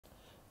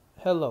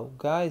Hello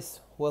guys,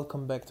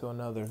 welcome back to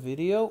another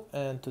video,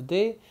 and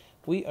today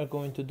we are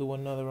going to do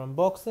another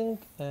unboxing,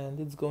 and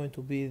it's going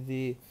to be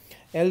the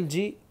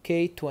LG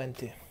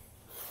K20.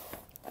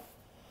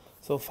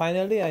 So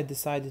finally I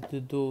decided to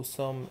do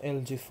some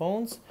LG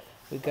phones.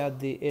 We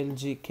got the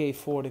LG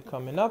K40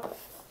 coming up,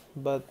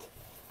 but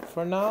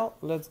for now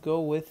let's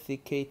go with the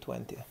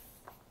K20.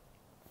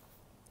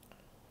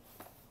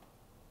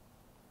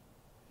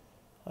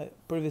 I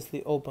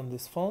previously opened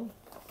this phone,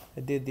 I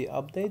did the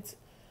updates,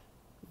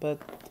 but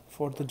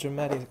for the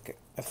dramatic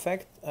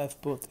effect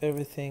I've put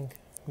everything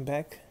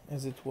back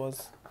as it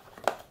was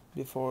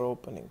before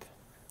opening.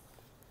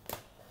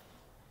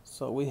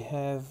 So we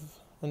have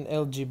an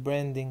LG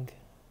branding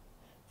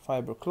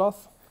fiber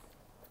cloth,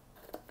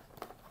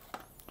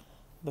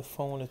 the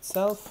phone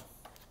itself,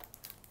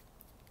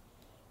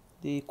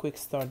 the quick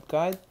start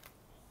guide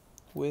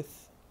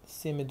with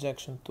SIM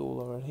ejection tool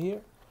over here,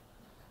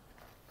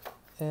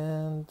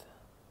 and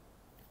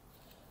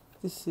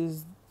this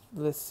is,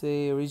 let's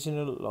say,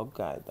 original log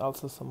guide,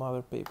 also some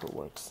other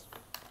paperwork.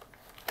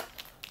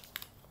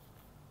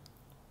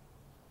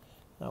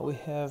 Now we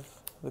have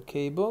the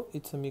cable,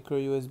 it's a micro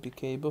USB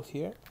cable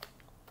here,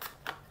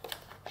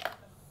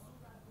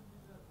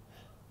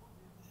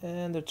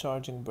 and the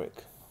charging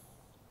brick.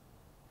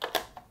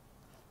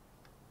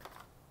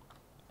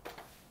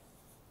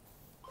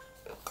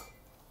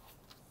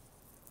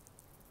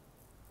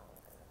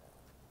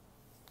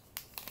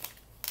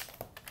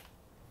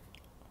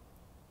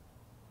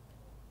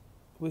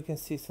 We can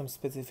see some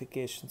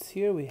specifications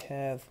here. We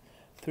have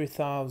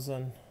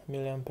 3000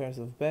 milliamperes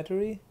of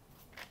battery,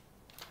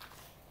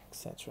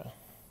 etc.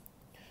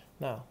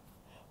 Now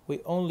we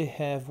only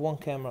have one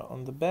camera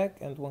on the back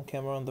and one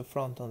camera on the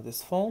front on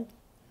this phone.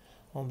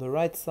 On the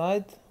right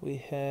side we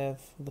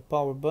have the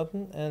power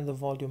button and the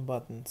volume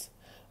buttons,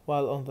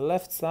 while on the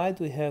left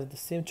side we have the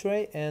SIM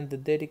tray and the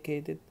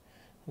dedicated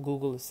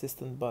Google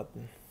Assistant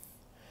button.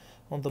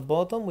 On the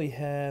bottom we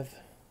have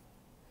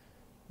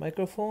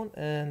microphone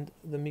and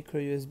the micro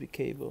USB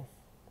cable.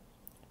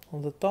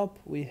 On the top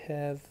we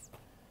have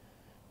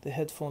the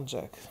headphone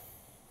jack,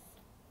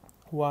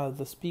 while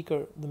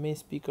the main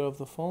speaker of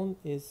the phone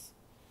is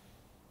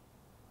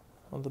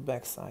on the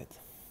back side.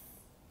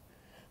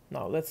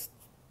 Now let's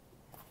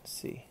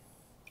see.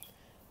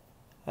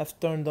 I've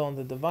turned on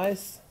the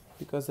device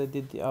because I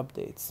did the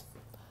updates.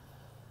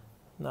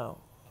 Now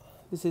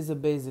this is a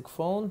basic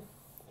phone.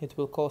 It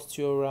will cost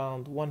you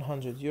around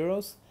 100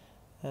 euros,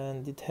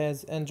 and it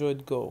has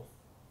Android Go,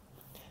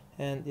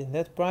 and in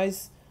that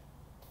price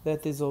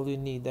that is all you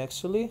need.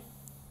 Actually,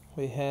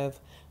 we have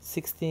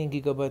 16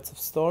 gigabytes of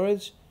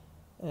storage,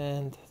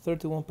 and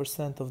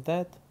 31% of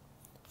that,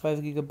 5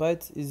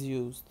 gigabytes, is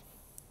used.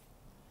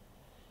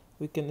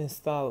 We can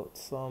install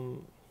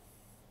some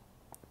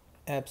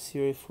apps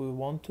here if we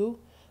want to,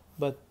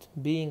 but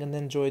being an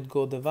Android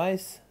Go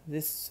device,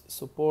 this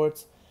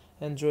supports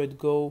Android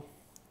Go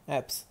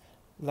apps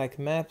like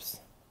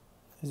Maps.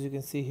 As you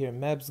can see here,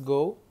 Maps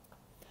Go.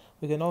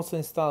 We can also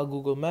install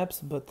Google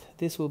Maps, but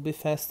this will be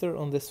faster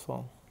on this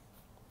phone.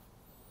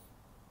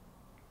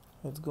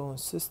 Let's go on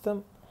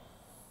System,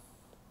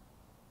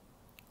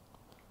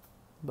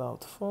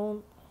 About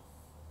Phone,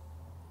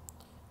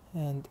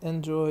 and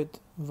Android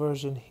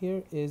version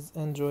here is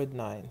Android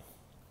 9.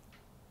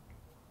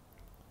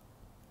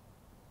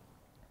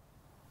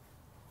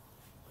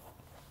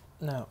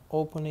 Now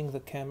opening the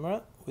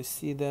camera, we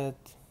see that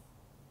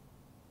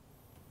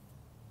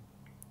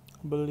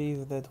I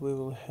believe that we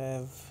will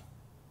have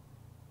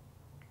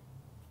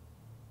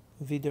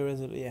a video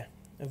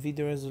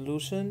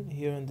resolution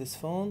here on this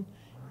phone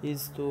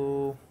is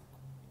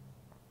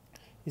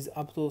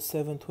up to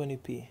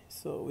 720p.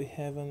 So we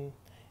have an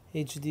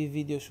HD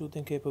video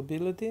shooting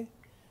capability,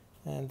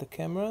 and the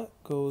camera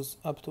goes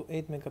up to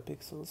 8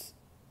 megapixels,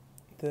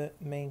 the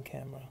main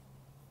camera.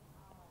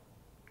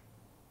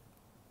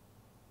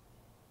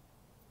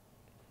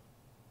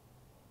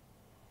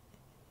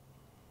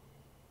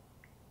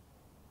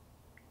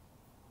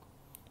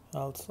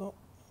 Also,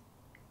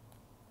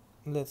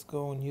 let's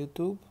go on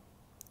YouTube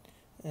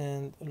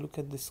and look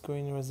at the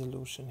screen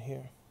resolution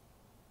here.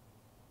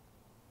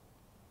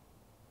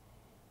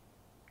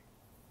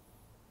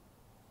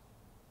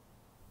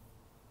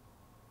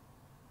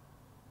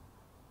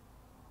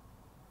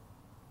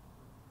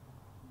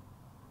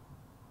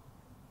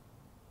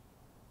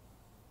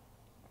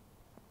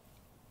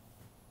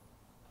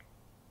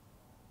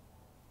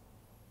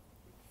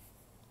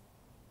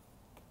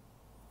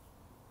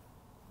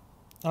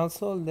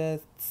 Also,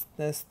 let's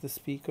test the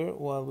speaker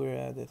while we're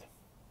at it.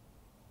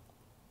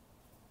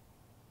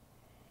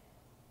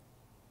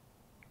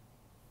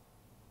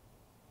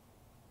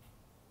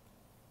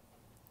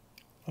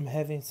 I'm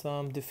having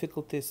some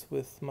difficulties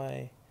with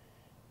my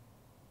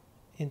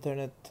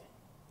internet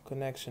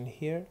connection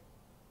here.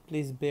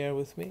 Please bear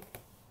with me.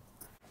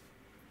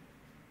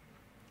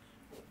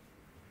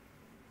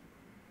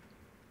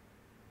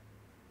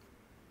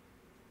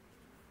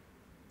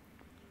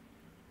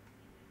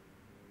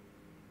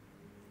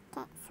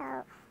 Okay,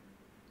 so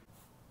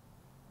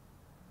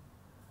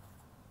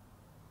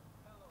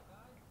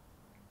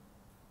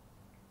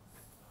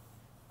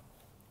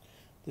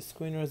The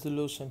screen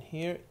resolution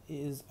here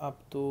is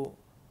up to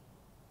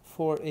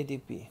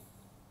 480p.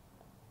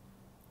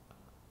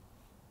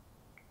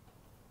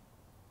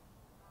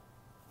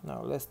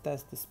 Now let's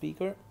test the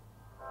speaker.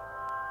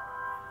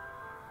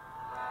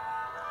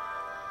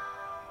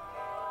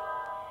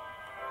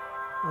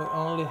 We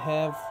only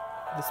have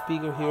the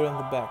speaker here on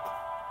the back.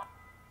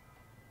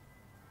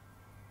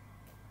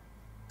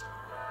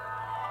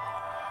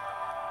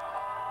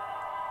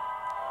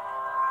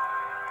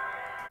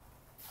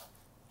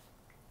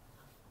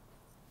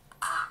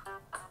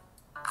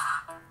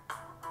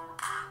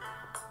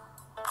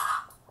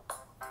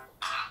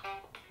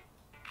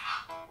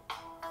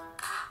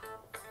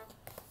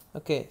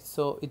 Okay,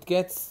 so it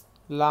gets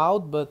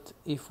loud, but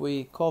if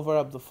we cover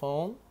up the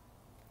phone,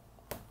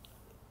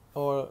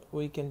 or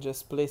we can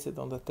just place it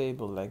on the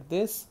table like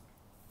this,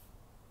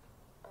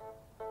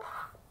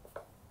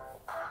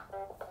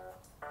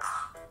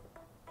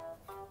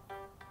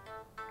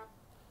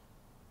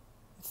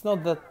 it's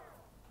not that.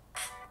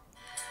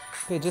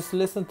 Okay, just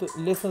listen to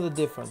the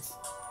difference.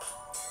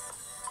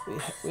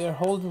 We are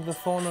holding the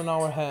phone on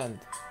our hand.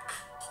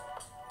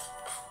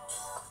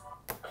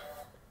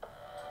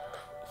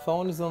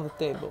 Phone is on the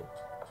table.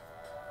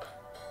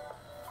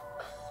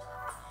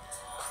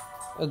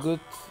 A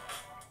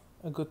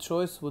good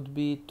choice would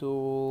be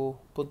to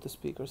put the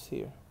speakers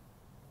here,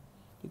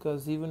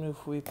 because even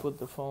if we put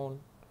the phone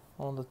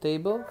on the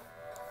table,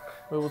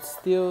 we would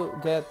still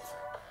get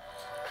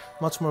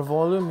much more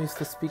volume if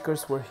the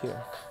speakers were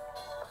here.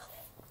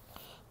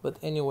 But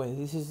anyway,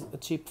 this is a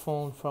cheap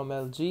phone from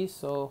LG,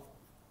 so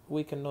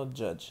we cannot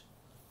judge.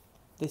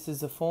 This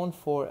is a phone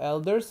for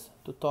elders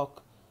to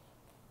talk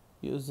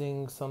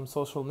using some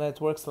social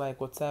networks like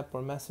WhatsApp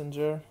or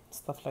Messenger,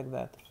 stuff like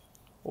that.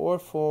 Or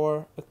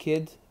for a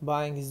kid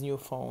buying his new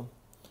phone.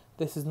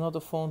 This is not a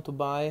phone to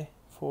buy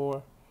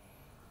for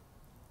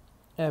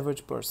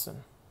average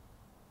person.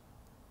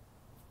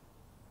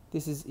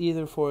 This is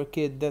either for a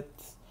kid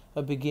that's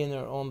a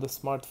beginner on the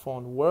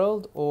smartphone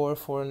world or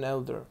for an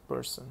elder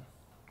person.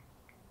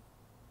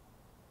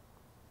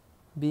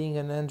 Being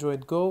an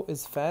Android Go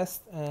is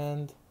fast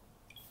and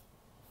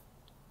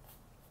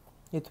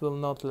it will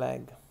not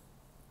lag.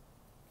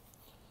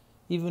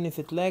 Even if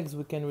it lags,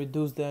 we can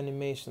reduce the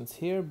animations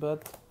here,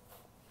 but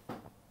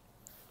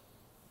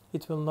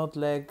it will not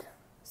lag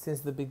since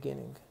the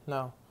beginning.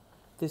 Now,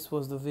 this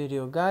was the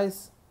video,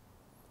 guys.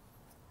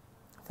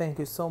 Thank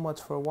you so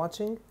much for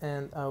watching,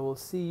 and I will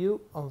see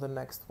you on the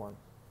next one.